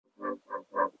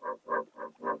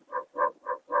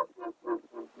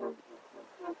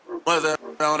What's that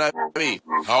on that beat?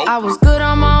 I was good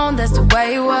on my own, that's the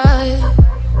way it was.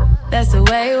 That's the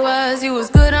way it was. You was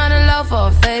good on the low for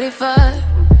a faded fuck.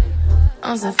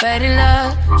 On some faded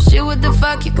love. Shit, what the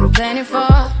fuck you complaining for?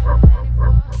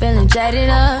 Feeling jaded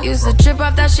up. Used to trip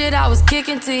off that shit I was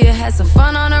kicking to you. Had some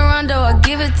fun on the run, though I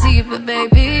give it to you. But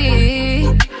baby,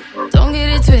 don't get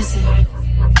it twisted.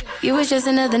 You was just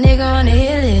another nigga on the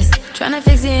hit list, tryna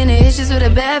fix any issues with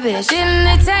a bad bitch. Didn't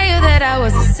they tell you that I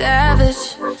was a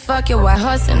savage? Fuck your white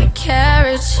horse and a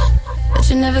carriage, but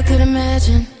you never could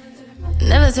imagine.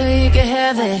 Never told you could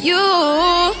have it. You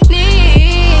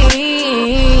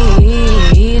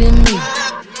needed me.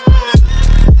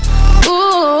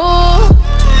 Ooh,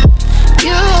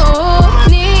 you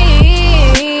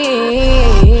needed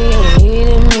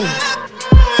me.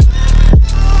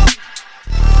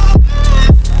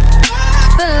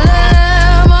 Feel a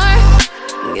little more,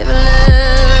 give a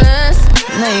little less.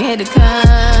 Now you hate the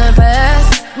compass,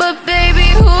 but baby,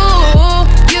 who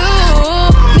you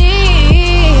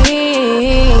needed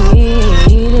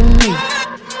me.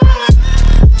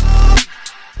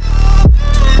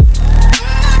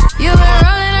 You been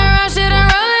rolling around shit and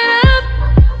roll it up.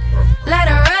 Let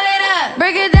her roll it up.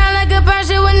 Break it down like a punch,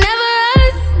 shit would never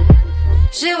us.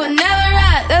 Shit would never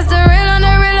rot. That's the real on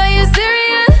the real, are you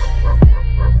serious?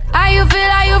 How you feel,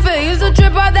 how you feel? Used to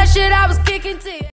trip off that shit I was kicking to you.